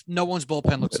life. No one's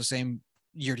bullpen looks the same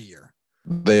year to year.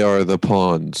 They are the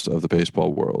pawns of the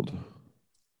baseball world.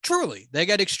 Truly, they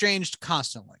get exchanged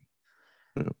constantly.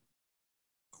 Yeah.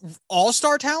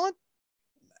 All-star talents,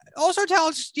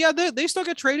 yeah, they still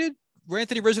get traded.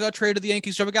 Anthony Rizzo got traded to the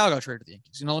Yankees. Joey Gallo got traded to the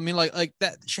Yankees. You know what I mean? Like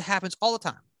that shit happens all the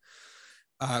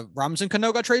time. Robinson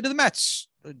Cano got traded to the Mets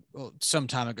some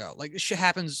time ago. Like this shit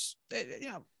happens,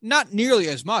 not nearly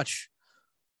as much,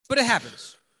 but it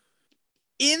happens.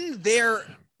 In their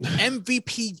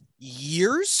MVP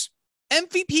years,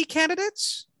 MVP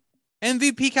candidates,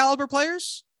 MVP caliber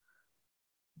players,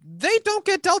 they don't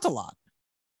get dealt a lot.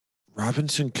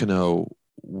 Robinson Cano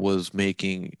was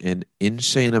making an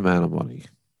insane amount of money,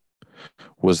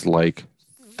 was like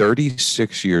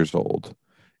 36 years old,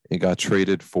 and got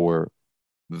traded for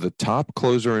the top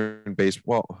closer in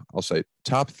baseball. Well, I'll say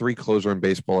top 3 closer in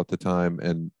baseball at the time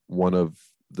and one of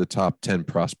the top 10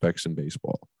 prospects in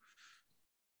baseball.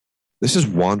 This is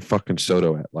Juan fucking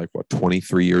Soto at like what,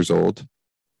 23 years old?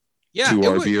 Yeah, 2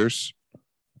 RBs.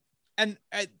 And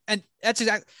that's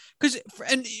exactly because,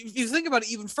 and if you think about it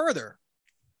even further,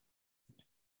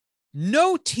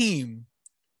 no team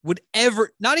would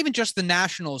ever, not even just the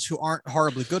Nationals who aren't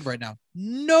horribly good right now,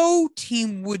 no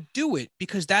team would do it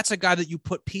because that's a guy that you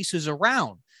put pieces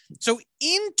around. So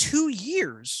in 2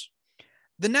 years,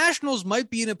 the Nationals might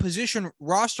be in a position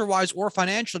roster-wise or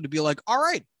financially to be like, all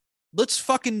right, let's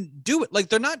fucking do it. Like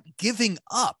they're not giving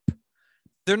up.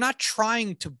 They're not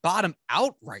trying to bottom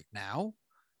out right now.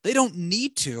 They don't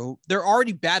need to. They're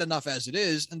already bad enough as it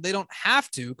is, and they don't have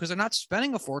to because they're not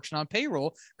spending a fortune on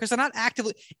payroll because they're not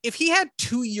actively. If he had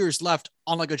 2 years left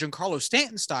on like a Giancarlo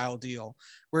Stanton style deal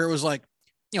where it was like,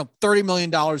 $30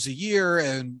 million a year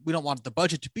and we don't want the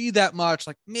budget to be that much,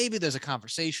 like maybe there's a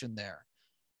conversation there.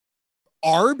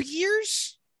 Arb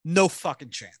years? No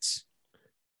fucking chance.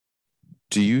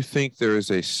 Do you think there is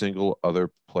a single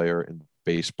other player in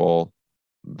baseball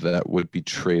that would be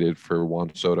traded for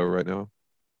Juan Soto right now?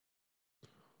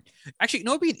 Actually,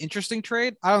 it'd be an interesting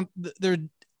trade.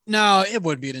 It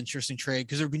would be an interesting trade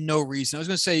because there'd be no reason. I was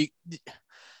going to say,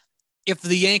 if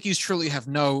the Yankees truly have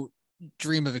no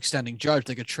dream of extending Judge,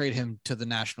 they could trade him to the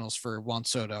Nationals for Juan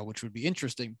Soto, which would be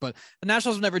interesting. But the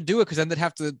Nationals would never do it because then they'd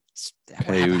have to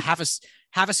have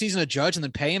half a season of Judge and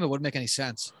then pay him. It wouldn't make any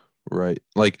sense. Right.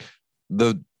 Like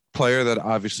the player that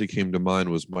obviously came to mind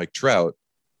was Mike Trout,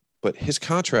 but his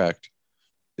contract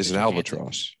is an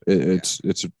albatross. It's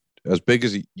as big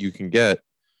as you can get.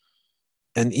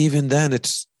 And even then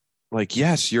it's like,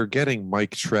 yes, you're getting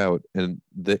Mike Trout and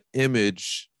the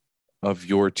image of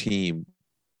your team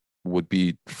would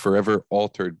be forever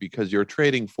altered because you're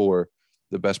trading for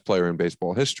the best player in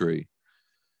baseball history.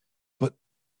 But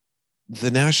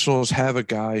the Nationals have a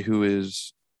guy who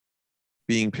is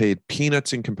being paid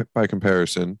peanuts by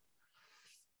comparison.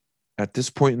 At this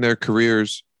point in their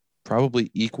careers, probably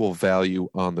equal value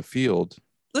on the field.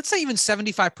 Let's say even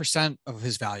 75% of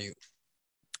his value.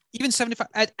 Even 75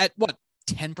 at what?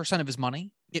 10% of his money?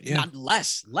 Not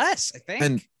less, I think.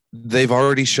 And they've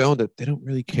already shown that they don't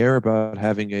really care about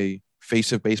having a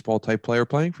face of baseball type player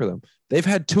playing for them. They've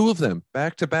had two of them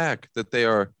back to back that they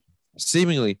are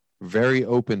seemingly very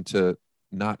open to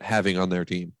not having on their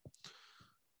team.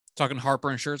 Talking Harper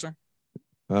and Scherzer?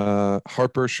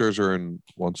 Harper, Scherzer, and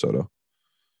Juan Soto.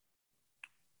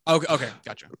 Okay,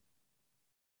 gotcha.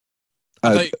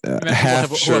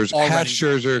 Half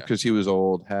Scherzer because he was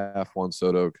old, half Juan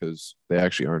Soto because they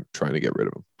actually aren't trying to get rid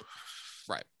of him.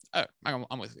 Right.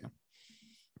 I'm with you.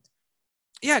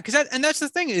 Yeah, because that's the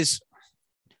thing is,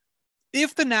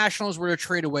 if the Nationals were to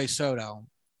trade away Soto,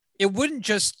 it wouldn't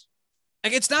just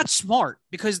like it's not smart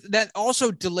because that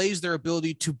also delays their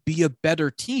ability to be a better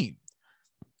team.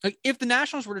 Like if the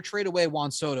Nationals were to trade away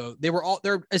Juan Soto,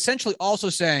 they're essentially also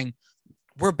saying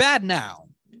we're bad now.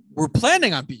 We're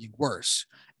planning on being worse.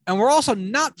 And we're also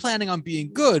not planning on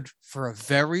being good for a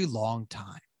very long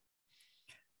time.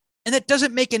 And that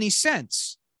doesn't make any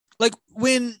sense. Like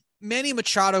when Manny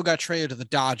Machado got traded to the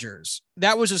Dodgers,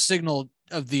 that was a signal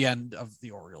of the end of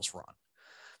the Orioles run.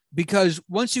 Because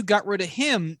once you got rid of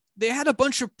him, they had a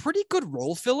bunch of pretty good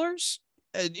role fillers.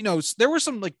 There were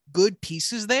some like good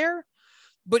pieces there,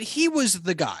 but he was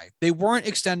the guy. They weren't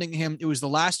extending him. It was the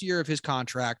last year of his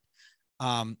contract.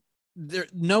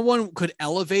 No one could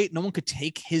elevate. No one could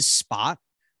take his spot.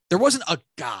 There wasn't a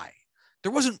guy.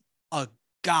 There wasn't a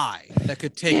guy that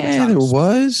could take. Yeah, there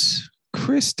was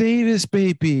Chris Davis,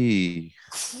 baby.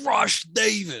 Crush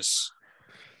Davis.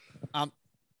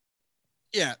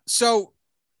 Yeah. So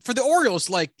for the Orioles,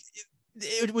 like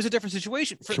it was a different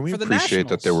situation. Can we for the appreciate Nationals,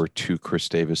 that there were two Chris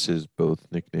Davises, both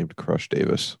nicknamed Crush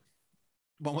Davis?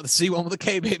 One with a C, one with a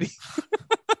K, baby.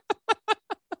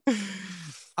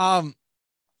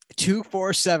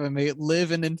 247, may it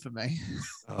live in infamy.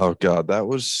 Oh God, that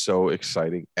was so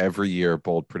exciting. Every year,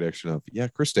 bold prediction of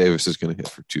Chris Davis is going to hit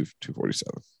for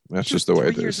 247. That's just the way it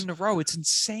is. 3 years in a row, it's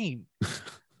insane.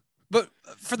 But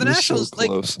for the Nationals, so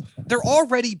like they're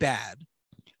already bad,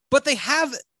 but they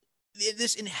have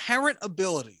this inherent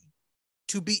ability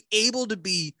to be able to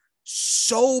be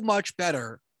so much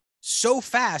better, so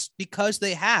fast because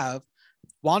they have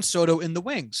Juan Soto in the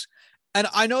wings. And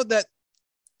I know that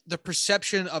the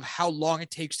perception of how long it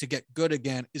takes to get good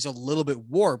again is a little bit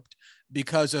warped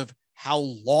because of how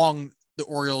long the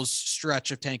Orioles stretch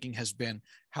of tanking has been,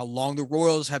 how long the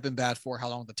Royals have been bad for, how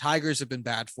long the Tigers have been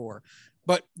bad for.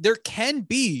 But there can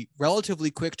be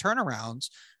relatively quick turnarounds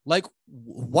like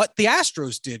what the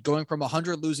Astros did going from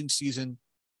 100 losing season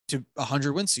to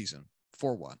 100 win season,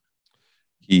 4-1.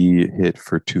 He hit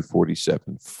for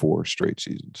 247 4 straight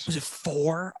seasons. Was it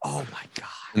 4? Oh my God.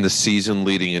 In the season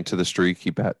leading into the streak, he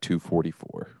bat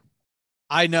 244.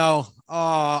 I know.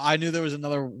 I knew there was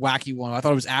another wacky one. I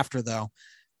thought it was after though.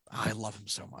 I love him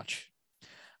so much.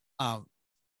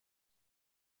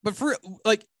 But for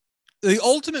like the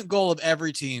ultimate goal of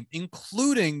every team,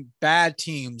 including bad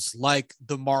teams like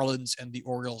the Marlins and the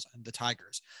Orioles and the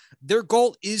Tigers, their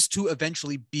goal is to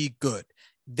eventually be good.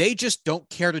 They just don't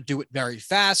care to do it very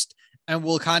fast and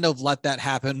will kind of let that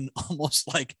happen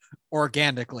almost like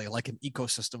organically, like an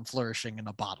ecosystem flourishing in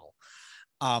a bottle.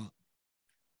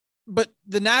 But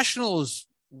the Nationals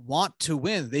want to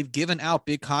win. They've given out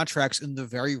big contracts in the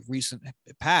very recent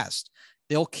past.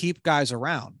 They'll keep guys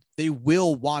around. They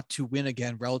will want to win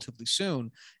again relatively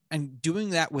soon. And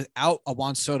doing that without a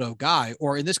Juan Soto guy,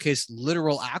 or in this case,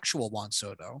 literal actual Juan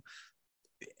Soto,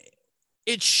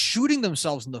 it's shooting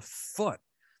themselves in the foot.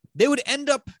 They would end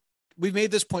up, we've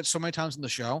made this point so many times in the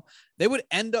show, they would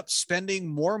end up spending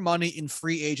more money in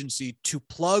free agency to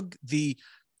plug the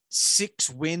six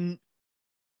win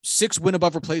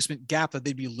above replacement gap that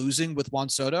they'd be losing with Juan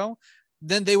Soto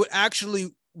than they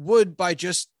would by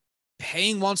just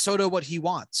paying Juan Soto what he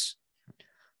wants.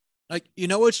 Like,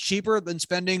 what's cheaper than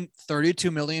spending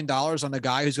 $32 million on a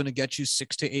guy who's going to get you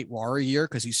 6 to 8 WAR a year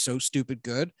because he's so stupid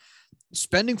good?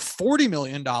 Spending $40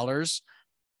 million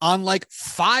on like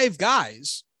 5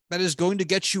 guys that is going to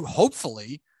get you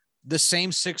hopefully the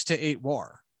same 6 to 8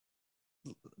 WAR,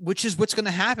 which is what's going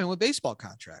to happen with baseball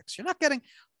contracts. You're not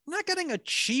getting a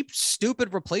cheap,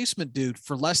 stupid replacement dude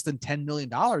for less than $10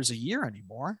 million a year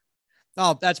anymore.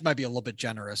 Oh, that might be a little bit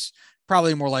generous.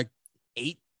 Probably more like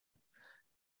 8.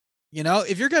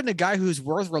 If you're getting a guy who's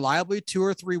worth reliably 2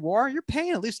 or 3 WAR, you're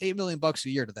paying at least $8 million a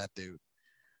year to that dude.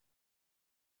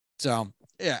 So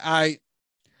yeah,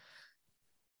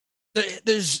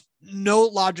 there's no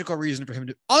logical reason for him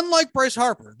to, unlike Bryce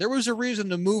Harper, there was a reason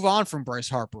to move on from Bryce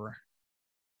Harper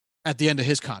at the end of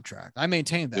his contract. I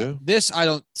maintain that. Yeah. This, I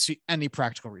don't see any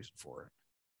practical reason for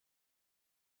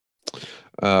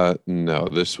it. No,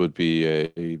 this would be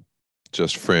a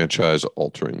just franchise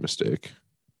altering mistake.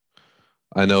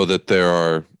 I know that there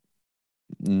are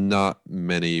not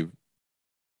many.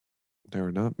 There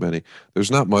are not many.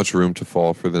 There's not much room to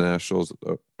fall for the Nationals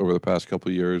over the past couple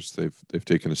of years. They've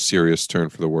taken a serious turn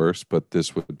for the worse, but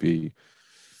this would be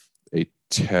a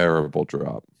terrible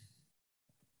drop.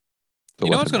 You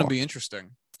know what's going to be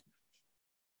interesting?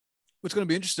 What's going to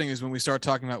be interesting is when we start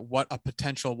talking about what a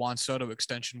potential Juan Soto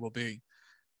extension will be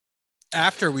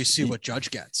after we see what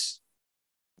Judge gets.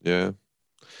 Yeah.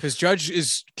 Because Judge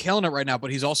is killing it right now,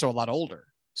 but he's also a lot older.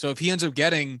 So if he ends up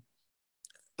getting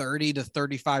 $30 to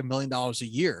 $35 million a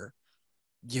year,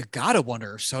 you got to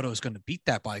wonder if Soto is going to beat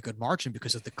that by a good margin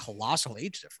because of the colossal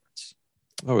age difference.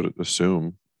 I would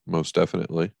assume, most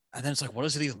definitely. And then it's like, what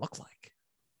does it even look like?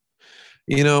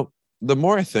 You know, the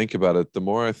more I think about it, the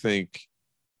more I think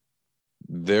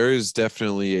there is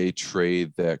definitely a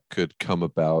trade that could come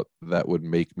about that would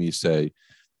make me say,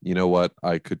 you know what,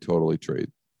 I could totally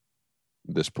trade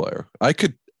this player. I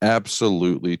could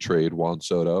absolutely trade Juan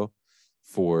Soto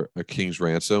for a king's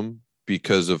ransom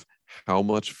because of how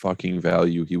much fucking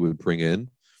value he would bring in.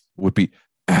 Would be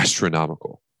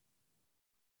astronomical.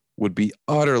 Would be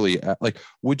utterly like,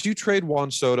 would you trade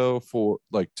Juan Soto for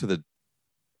like to the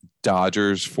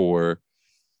Dodgers for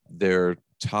their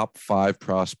top 5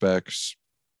 prospects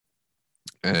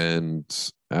and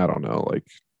I don't know, like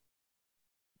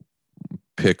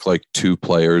pick like 2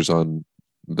 players on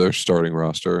their starting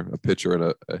roster, a pitcher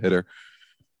and a hitter?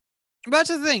 But that's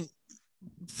the thing.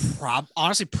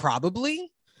 Honestly,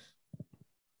 probably.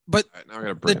 But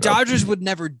the Dodgers would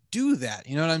never do that.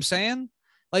 You know what I'm saying?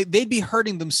 Like, they'd be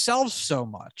hurting themselves so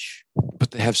much.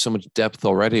 But they have so much depth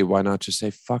already. Why not just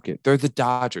say, fuck it? They're the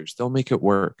Dodgers. They'll make it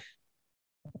work.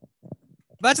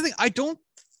 That's the thing. I don't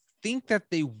think that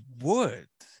they would.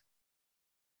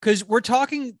 Because we're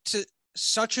talking to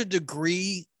such a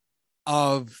degree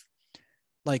of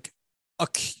like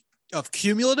of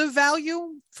cumulative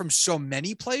value from so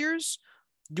many players.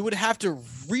 You would have to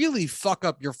really fuck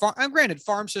up your farm. And granted,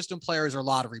 farm system players are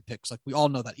lottery picks. Like, we all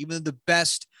know that. Even the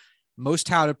best, most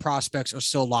touted prospects are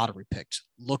still lottery picks.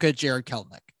 Look at Jared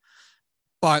Kelenic.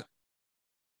 But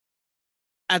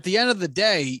at the end of the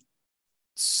day,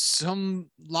 some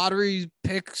lottery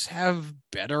picks have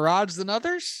better odds than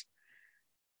others.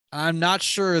 I'm not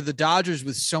sure the Dodgers,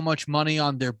 with so much money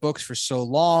on their books for so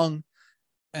long,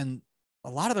 and a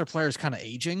lot of their players kind of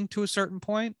aging to a certain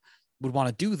point, would want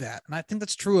to do that. And I think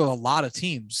that's true of a lot of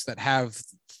teams that have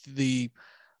the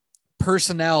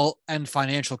personnel and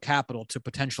financial capital to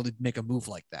potentially make a move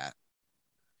like that.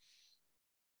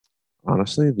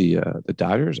 Honestly, the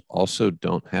Dodgers also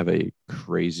don't have a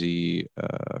crazy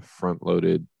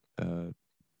front-loaded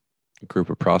group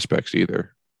of prospects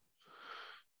either.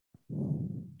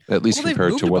 At least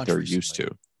compared to what they're used to.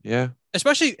 Yeah.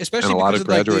 Especially because of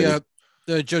like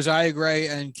the Josiah Gray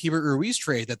and Keibert Ruiz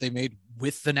trade that they made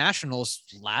with the Nationals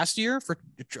last year for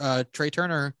Trey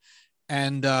Turner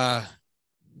and it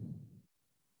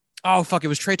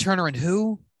was Trey Turner and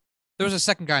who? There was a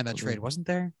second guy in that trade, wasn't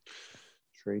there?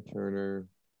 Trey Turner.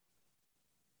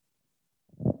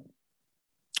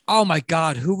 Oh my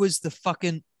God, who was the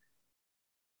fucking?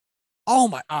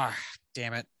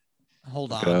 Damn it!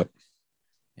 Hold on.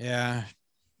 Yeah,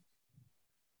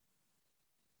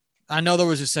 I know there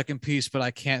was a second piece, but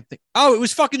I can't think. Oh, it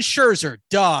was fucking Scherzer.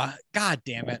 Duh. God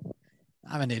damn it.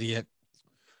 I'm an idiot.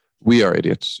 We are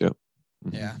idiots. Yeah.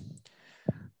 Yeah.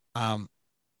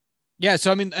 Yeah.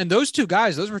 So, I mean, and those two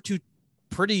guys, those were two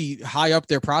pretty high up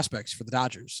there prospects for the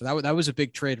Dodgers. So that was a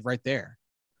big trade right there.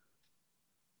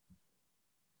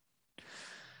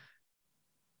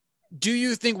 Do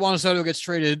you think Juan Soto gets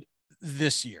traded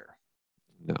this year?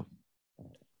 No.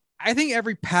 I think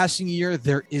every passing year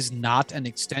there is not an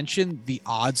extension, the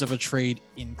odds of a trade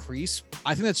increase.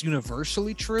 I think that's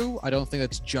universally true. I don't think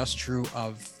that's just true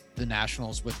of the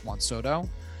Nationals with Juan Soto.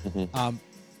 Mm-hmm.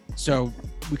 So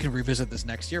we can revisit this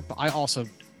next year, but I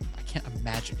can't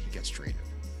imagine he gets traded.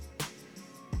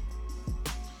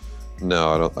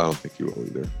 No, I don't think he will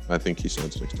either. I think he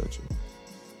signs an extension.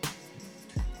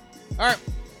 All right.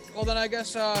 Well, then I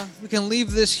guess we can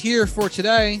leave this here for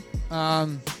today.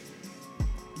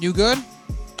 You good?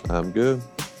 I'm good.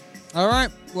 All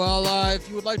right. Well, if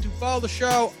you would like to follow the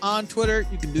show on Twitter,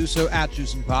 you can do so at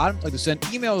JuicingPod. If you'd like to send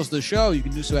emails to the show, you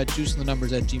can do so at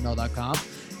juicingthenumbers@gmail.com.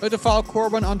 If you'd like to follow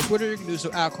Corbin on Twitter, you can do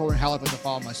so at Corbin Hell. If you'd like to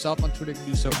follow myself on Twitter, you can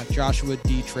do so at Joshua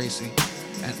D. Tracy.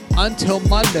 And until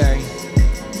Monday,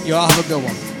 you all have a good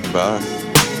one. Bye.